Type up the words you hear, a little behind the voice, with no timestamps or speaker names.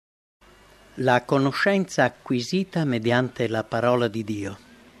La conoscenza acquisita mediante la parola di Dio.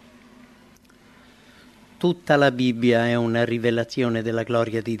 Tutta la Bibbia è una rivelazione della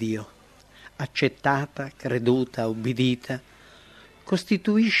gloria di Dio. Accettata, creduta, ubbidita,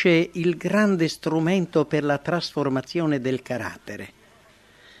 costituisce il grande strumento per la trasformazione del carattere.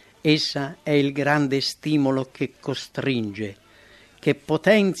 Essa è il grande stimolo che costringe, che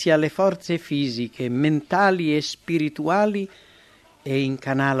potenzia le forze fisiche, mentali e spirituali e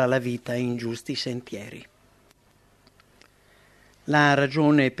incanala la vita in giusti sentieri. La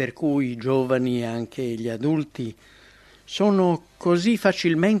ragione per cui i giovani e anche gli adulti sono così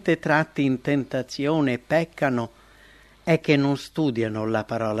facilmente tratti in tentazione e peccano è che non studiano la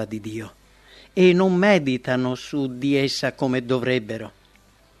parola di Dio e non meditano su di essa come dovrebbero.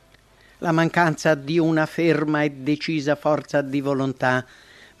 La mancanza di una ferma e decisa forza di volontà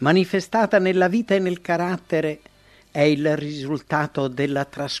manifestata nella vita e nel carattere è il risultato della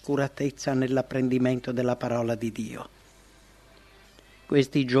trascuratezza nell'apprendimento della parola di Dio.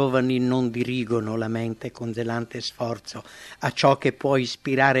 Questi giovani non dirigono la mente con zelante sforzo a ciò che può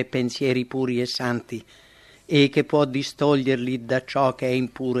ispirare pensieri puri e santi e che può distoglierli da ciò che è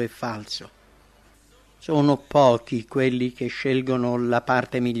impuro e falso. Sono pochi quelli che scelgono la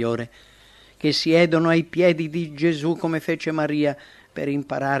parte migliore, che siedono ai piedi di Gesù come fece Maria per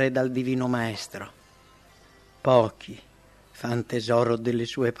imparare dal Divino Maestro. Pochi fanno tesoro delle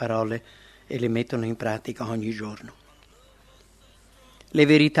sue parole e le mettono in pratica ogni giorno. Le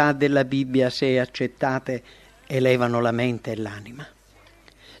verità della Bibbia, se accettate, elevano la mente e l'anima.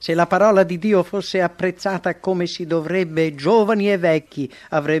 Se la parola di Dio fosse apprezzata come si dovrebbe, giovani e vecchi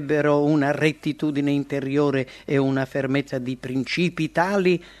avrebbero una rettitudine interiore e una fermezza di principi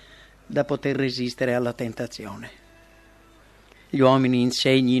tali da poter resistere alla tentazione. Gli uomini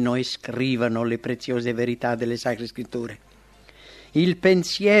insegnino e scrivano le preziose verità delle Sacre Scritture. Il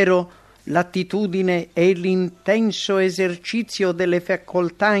pensiero, l'attitudine e l'intenso esercizio delle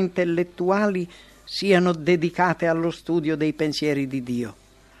facoltà intellettuali siano dedicate allo studio dei pensieri di Dio.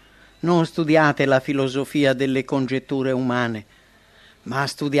 Non studiate la filosofia delle congetture umane, ma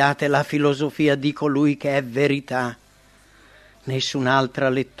studiate la filosofia di colui che è verità. Nessun'altra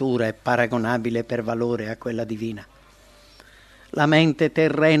lettura è paragonabile per valore a quella divina. La mente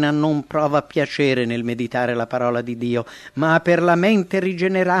terrena non prova piacere nel meditare la parola di Dio, ma per la mente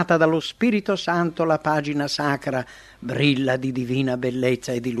rigenerata dallo Spirito Santo la pagina sacra brilla di divina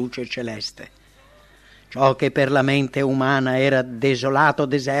bellezza e di luce celeste. Ciò che per la mente umana era desolato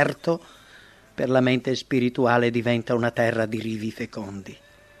deserto, per la mente spirituale diventa una terra di rivi fecondi.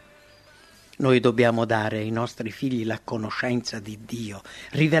 Noi dobbiamo dare ai nostri figli la conoscenza di Dio,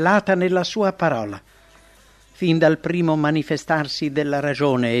 rivelata nella sua parola. Fin dal primo manifestarsi della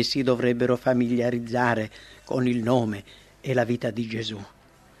ragione essi dovrebbero familiarizzare con il nome e la vita di Gesù.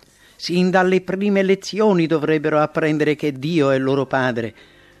 Sin dalle prime lezioni dovrebbero apprendere che Dio è loro Padre,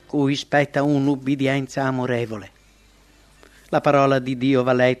 cui spetta un'ubbidienza amorevole. La parola di Dio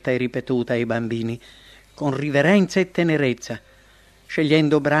va letta e ripetuta ai bambini con riverenza e tenerezza,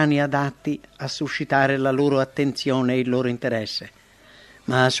 scegliendo brani adatti a suscitare la loro attenzione e il loro interesse.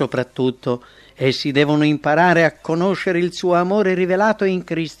 Ma soprattutto essi devono imparare a conoscere il suo amore rivelato in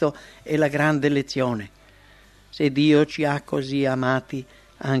Cristo e la grande lezione. Se Dio ci ha così amati,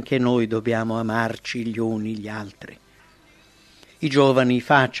 anche noi dobbiamo amarci gli uni gli altri. I giovani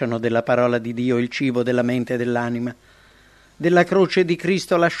facciano della parola di Dio il cibo della mente e dell'anima, della croce di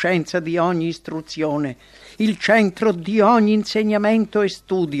Cristo la scienza di ogni istruzione, il centro di ogni insegnamento e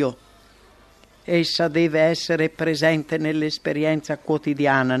studio. Essa deve essere presente nell'esperienza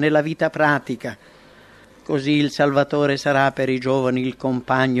quotidiana, nella vita pratica. Così il Salvatore sarà per i giovani il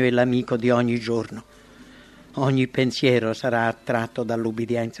compagno e l'amico di ogni giorno. Ogni pensiero sarà attratto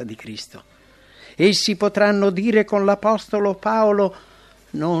dall'ubbidienza di Cristo. Essi potranno dire con l'Apostolo Paolo: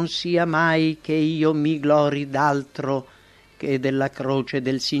 non sia mai che io mi glori d'altro che della croce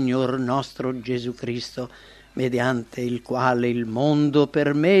del Signor nostro Gesù Cristo, mediante il quale il mondo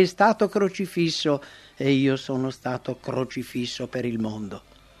per me è stato crocifisso e io sono stato crocifisso per il mondo.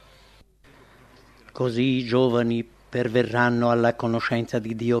 Così i giovani perverranno alla conoscenza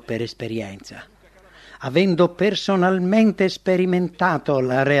di Dio per esperienza, avendo personalmente sperimentato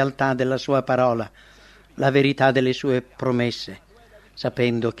la realtà della sua parola, la verità delle sue promesse,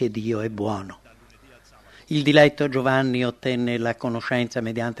 sapendo che Dio è buono. Il diletto Giovanni ottenne la conoscenza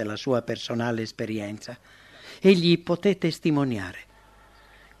mediante la sua personale esperienza. Egli poté testimoniare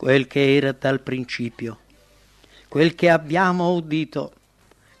quel che era dal principio, quel che abbiamo udito,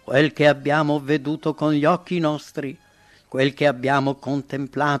 quel che abbiamo veduto con gli occhi nostri, quel che abbiamo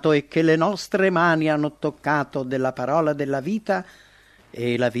contemplato e che le nostre mani hanno toccato della parola della vita,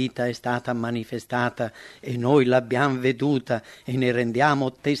 e la vita è stata manifestata e noi l'abbiamo veduta e ne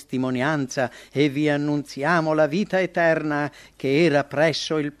rendiamo testimonianza e vi annunziamo la vita eterna che era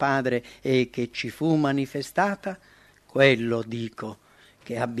presso il Padre e che ci fu manifestata, quello dico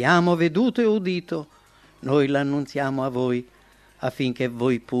che abbiamo veduto e udito, noi l'annunziamo a voi affinché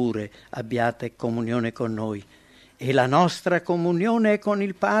voi pure abbiate comunione con noi. E la nostra comunione è con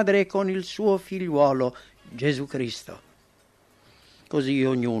il Padre e con il suo figliuolo, Gesù Cristo. Così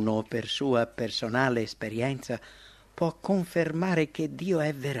ognuno, per sua personale esperienza, può confermare che Dio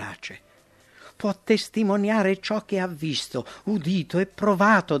è verace, può testimoniare ciò che ha visto, udito e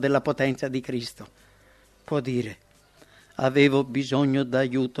provato della potenza di Cristo. Può dire: avevo bisogno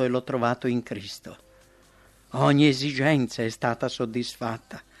d'aiuto e l'ho trovato in Cristo. Ogni esigenza è stata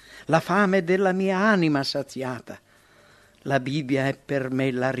soddisfatta, la fame della mia anima saziata. La Bibbia è per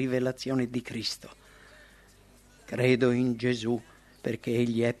me la rivelazione di Cristo. Credo in Gesù perché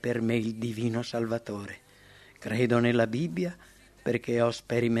Egli è per me il divino Salvatore. Credo nella Bibbia perché ho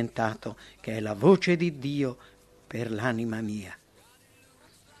sperimentato che è la voce di Dio per l'anima mia.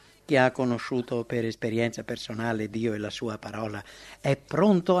 Chi ha conosciuto per esperienza personale Dio e la sua parola è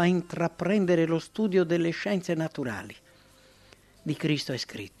pronto a intraprendere lo studio delle scienze naturali. Di Cristo è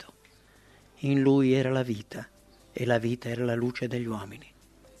scritto: in Lui era la vita e la vita era la luce degli uomini.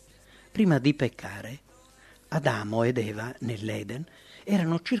 Prima di peccare, Adamo ed Eva nell'Eden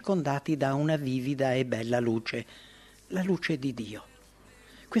erano circondati da una vivida e bella luce, la luce di Dio.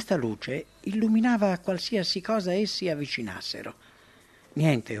 Questa luce illuminava qualsiasi cosa essi avvicinassero.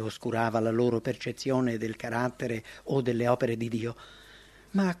 Niente oscurava la loro percezione del carattere o delle opere di Dio,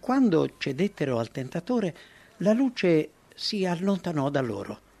 ma quando cedettero al tentatore, la luce si allontanò da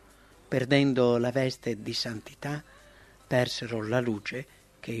loro. Perdendo la veste di santità, persero la luce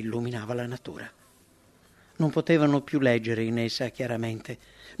che illuminava la natura. Non potevano più leggere in essa chiaramente,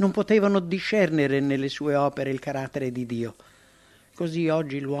 non potevano discernere nelle sue opere il carattere di Dio. Così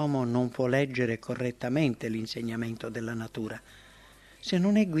oggi l'uomo non può leggere correttamente l'insegnamento della natura. Se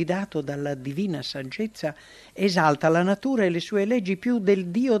non è guidato dalla divina saggezza, esalta la natura e le sue leggi più del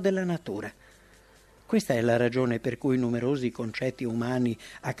Dio della natura. Questa è la ragione per cui numerosi concetti umani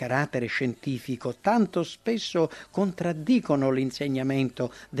a carattere scientifico tanto spesso contraddicono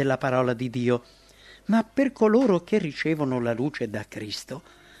l'insegnamento della parola di Dio. Ma per coloro che ricevono la luce da Cristo,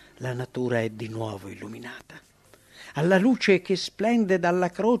 la natura è di nuovo illuminata. Alla luce che splende dalla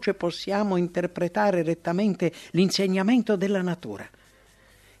croce possiamo interpretare rettamente l'insegnamento della natura.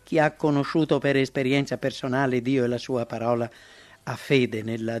 Chi ha conosciuto per esperienza personale Dio e la sua parola ha fede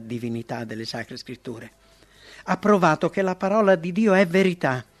nella divinità delle Sacre Scritture. Ha provato che la parola di Dio è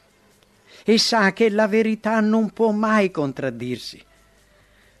verità e sa che la verità non può mai contraddirsi.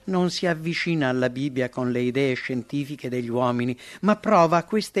 Non si avvicina alla Bibbia con le idee scientifiche degli uomini, ma prova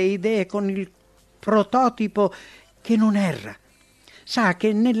queste idee con il prototipo che non erra. Sa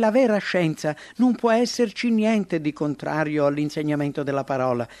che nella vera scienza non può esserci niente di contrario all'insegnamento della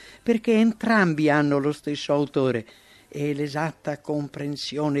parola, perché entrambi hanno lo stesso autore e l'esatta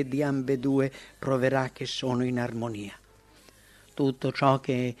comprensione di ambedue proverà che sono in armonia. Tutto ciò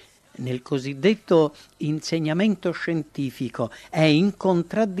che nel cosiddetto insegnamento scientifico è in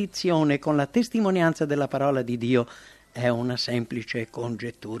contraddizione con la testimonianza della parola di Dio è una semplice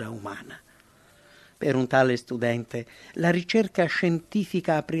congettura umana. Per un tale studente la ricerca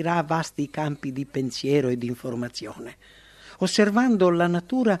scientifica aprirà vasti campi di pensiero e di informazione. Osservando la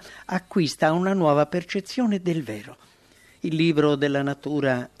natura acquista una nuova percezione del vero. Il libro della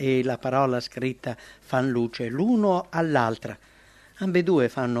natura e la parola scritta fan luce l'uno all'altra. Ambedue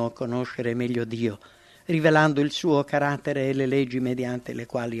fanno conoscere meglio Dio, rivelando il suo carattere e le leggi mediante le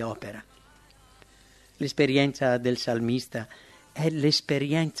quali opera. L'esperienza del salmista è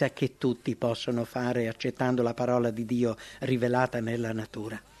l'esperienza che tutti possono fare accettando la parola di Dio rivelata nella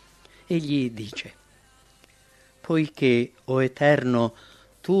natura. Egli dice: poiché, o Eterno,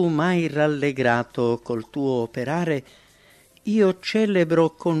 tu m'hai rallegrato col tuo operare, io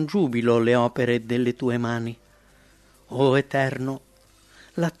celebro con giubilo le opere delle tue mani. O Eterno,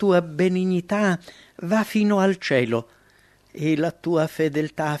 la tua benignità va fino al cielo e la tua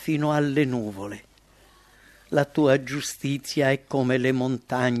fedeltà fino alle nuvole. La tua giustizia è come le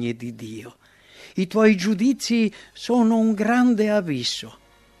montagne di Dio. I tuoi giudizi sono un grande abisso.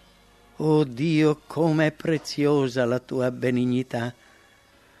 O Dio, com'è preziosa la tua benignità!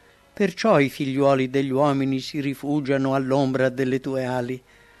 Perciò i figliuoli degli uomini si rifugiano all'ombra delle tue ali,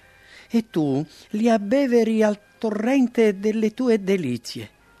 e tu li abbeveri al torrente delle tue delizie.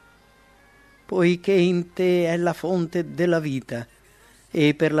 Poiché in te è la fonte della vita,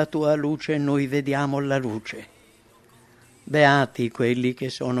 e per la tua luce noi vediamo la luce. Beati quelli che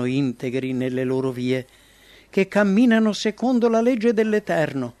sono integri nelle loro vie, che camminano secondo la legge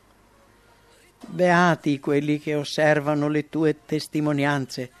dell'Eterno. Beati quelli che osservano le tue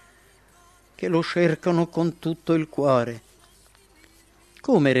testimonianze, che lo cercano con tutto il cuore.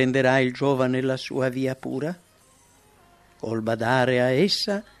 Come renderà il giovane la sua via pura? Col badare a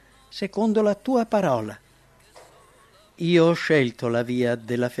essa secondo la tua parola. Io ho scelto la via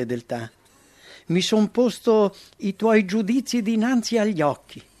della fedeltà. Mi son posto i tuoi giudizi dinanzi agli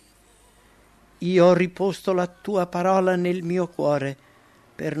occhi. Io ho riposto la tua parola nel mio cuore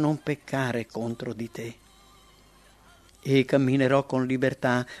per non peccare contro di te. E camminerò con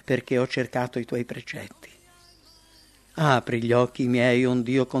libertà perché ho cercato i tuoi precetti. Apri gli occhi miei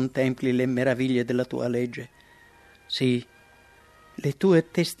ond'io contempli le meraviglie della tua legge. Sì, le tue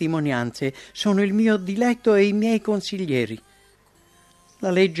testimonianze sono il mio diletto e i miei consiglieri. La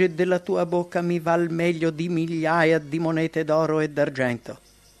legge della tua bocca mi val meglio di migliaia di monete d'oro e d'argento.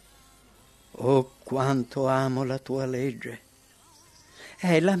 Oh, quanto amo la tua legge!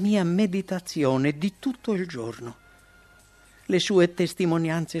 È la mia meditazione di tutto il giorno. Le sue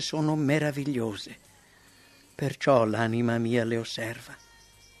testimonianze sono meravigliose, perciò l'anima mia le osserva.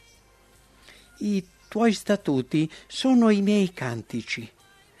 I tuoi statuti sono i miei cantici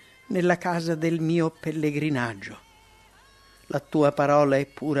nella casa del mio pellegrinaggio. La tua parola è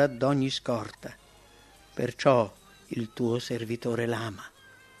pura d'ogni scorta, perciò il tuo servitore l'ama.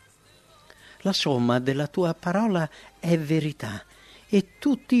 La somma della tua parola è verità e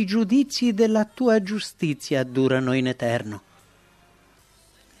tutti i giudizi della tua giustizia durano in eterno.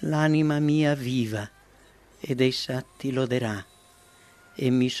 L'anima mia viva ed essa ti loderà e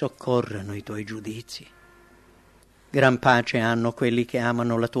mi soccorrano i tuoi giudizi. Gran pace hanno quelli che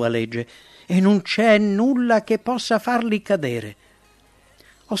amano la tua legge e non c'è nulla che possa farli cadere.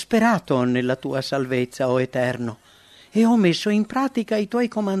 Ho sperato nella tua salvezza, o Eterno, e ho messo in pratica i tuoi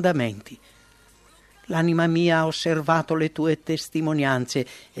comandamenti. L'anima mia ha osservato le tue testimonianze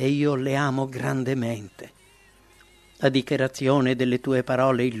e io le amo grandemente. La dichiarazione delle tue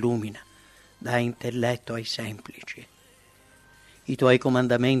parole illumina, dà intelletto ai semplici. I tuoi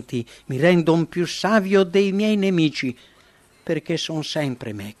comandamenti mi rendono più savio dei miei nemici, perché son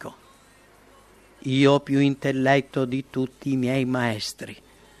sempre meco. Io ho più intelletto di tutti i miei maestri,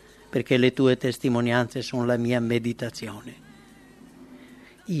 perché le tue testimonianze sono la mia meditazione.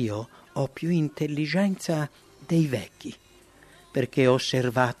 Io ho più intelligenza dei vecchi, perché ho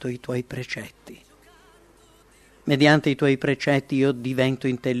osservato i tuoi precetti. Mediante i tuoi precetti io divento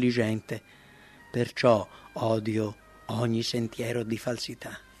intelligente, perciò odio ogni sentiero di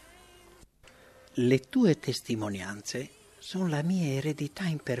falsità. Le tue testimonianze sono la mia eredità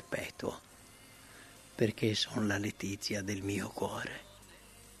in perpetuo, perché sono la letizia del mio cuore.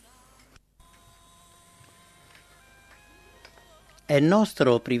 È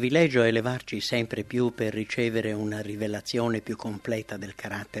nostro privilegio elevarci sempre più per ricevere una rivelazione più completa del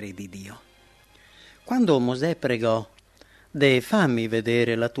carattere di Dio. Quando Mosè pregò, «De fammi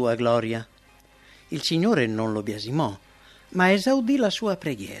vedere la tua gloria», il Signore non lo biasimò, ma esaudì la sua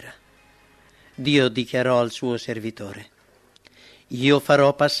preghiera. Dio dichiarò al suo servitore, «Io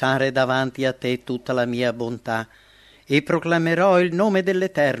farò passare davanti a te tutta la mia bontà e proclamerò il nome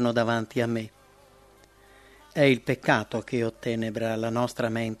dell'Eterno davanti a me». È il peccato che ottenebra la nostra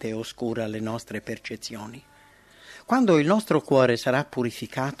mente e oscura le nostre percezioni. Quando il nostro cuore sarà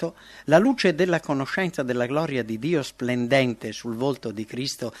purificato, la luce della conoscenza della gloria di Dio splendente sul volto di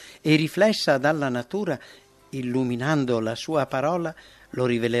Cristo e riflessa dalla natura, illuminando la sua parola, lo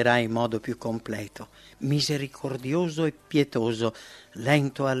rivelerà in modo più completo, misericordioso e pietoso,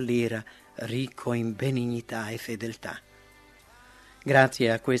 lento all'ira, ricco in benignità e fedeltà.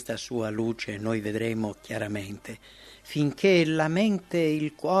 Grazie a questa sua luce noi vedremo chiaramente, finché la mente,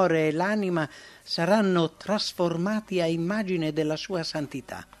 il cuore e l'anima saranno trasformati a immagine della sua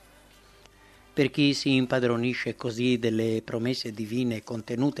santità. Per chi si impadronisce così delle promesse divine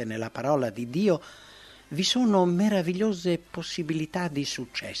contenute nella parola di Dio, vi sono meravigliose possibilità di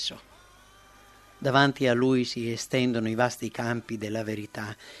successo. Davanti a lui si estendono i vasti campi della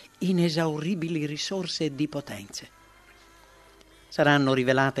verità, inesauribili risorse di potenze. Saranno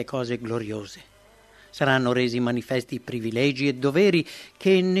rivelate cose gloriose, saranno resi manifesti privilegi e doveri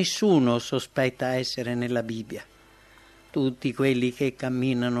che nessuno sospetta essere nella Bibbia. Tutti quelli che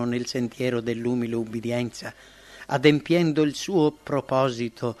camminano nel sentiero dell'umile ubbidienza, adempiendo il suo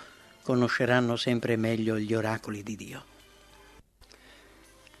proposito, conosceranno sempre meglio gli oracoli di Dio.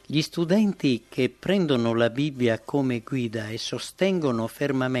 Gli studenti che prendono la Bibbia come guida e sostengono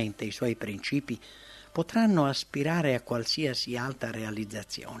fermamente i suoi principi potranno aspirare a qualsiasi alta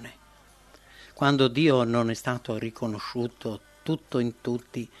realizzazione. Quando Dio non è stato riconosciuto tutto in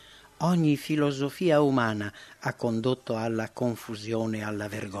tutti, ogni filosofia umana ha condotto alla confusione e alla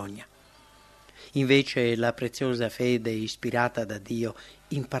vergogna. Invece la preziosa fede ispirata da Dio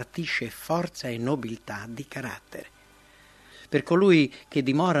impartisce forza e nobiltà di carattere. Per colui che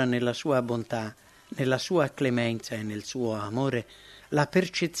dimora nella sua bontà, nella sua clemenza e nel suo amore, la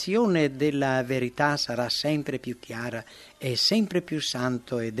percezione della verità sarà sempre più chiara e sempre più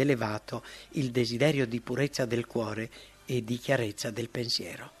santo ed elevato il desiderio di purezza del cuore e di chiarezza del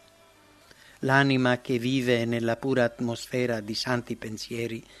pensiero. L'anima che vive nella pura atmosfera di santi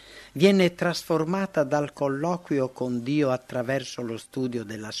pensieri viene trasformata dal colloquio con Dio attraverso lo studio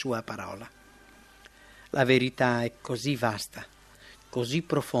della sua parola. La verità è così vasta, così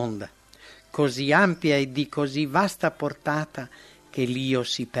profonda, così ampia e di così vasta portata che l'io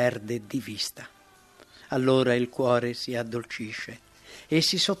si perde di vista. Allora il cuore si addolcisce e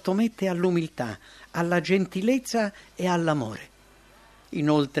si sottomette all'umiltà, alla gentilezza e all'amore.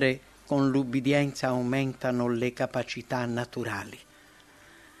 Inoltre, con l'ubbidienza aumentano le capacità naturali.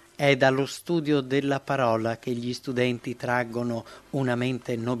 È dallo studio della parola che gli studenti traggono una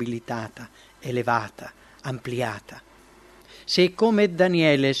mente nobilitata, elevata, ampliata. Se come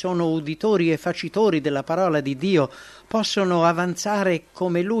Daniele sono uditori e facitori della parola di Dio, possono avanzare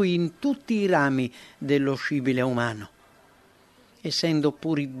come lui in tutti i rami dello scibile umano. Essendo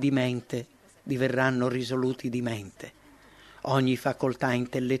puri di mente, diverranno risoluti di mente. Ogni facoltà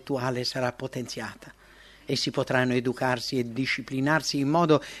intellettuale sarà potenziata. Essi potranno educarsi e disciplinarsi in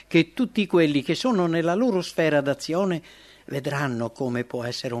modo che tutti quelli che sono nella loro sfera d'azione vedranno come può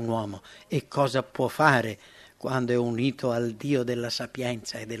essere un uomo e cosa può fare quando è unito al Dio della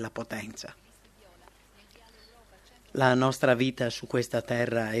sapienza e della potenza. La nostra vita su questa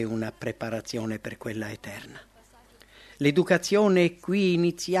terra è una preparazione per quella eterna. L'educazione qui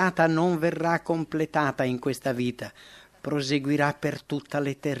iniziata non verrà completata in questa vita, proseguirà per tutta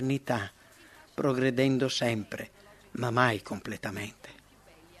l'eternità, progredendo sempre, ma mai completamente.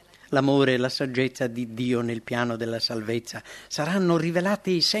 L'amore e la saggezza di Dio nel piano della salvezza saranno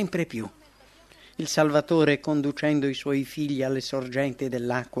rivelati sempre più. Il Salvatore, conducendo i suoi figli alle sorgenti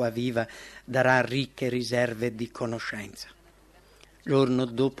dell'acqua viva, darà ricche riserve di conoscenza. Giorno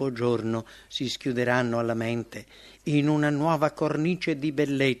dopo giorno si schiuderanno alla mente, in una nuova cornice di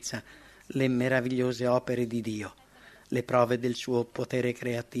bellezza, le meravigliose opere di Dio, le prove del suo potere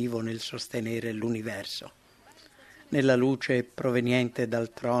creativo nel sostenere l'universo. Nella luce proveniente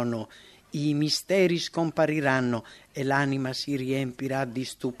dal trono i misteri scompariranno e l'anima si riempirà di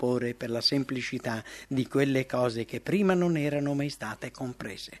stupore per la semplicità di quelle cose che prima non erano mai state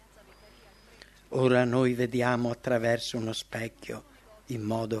comprese. Ora noi vediamo attraverso uno specchio in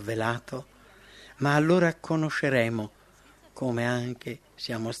modo velato, ma allora conosceremo come anche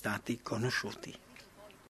siamo stati conosciuti.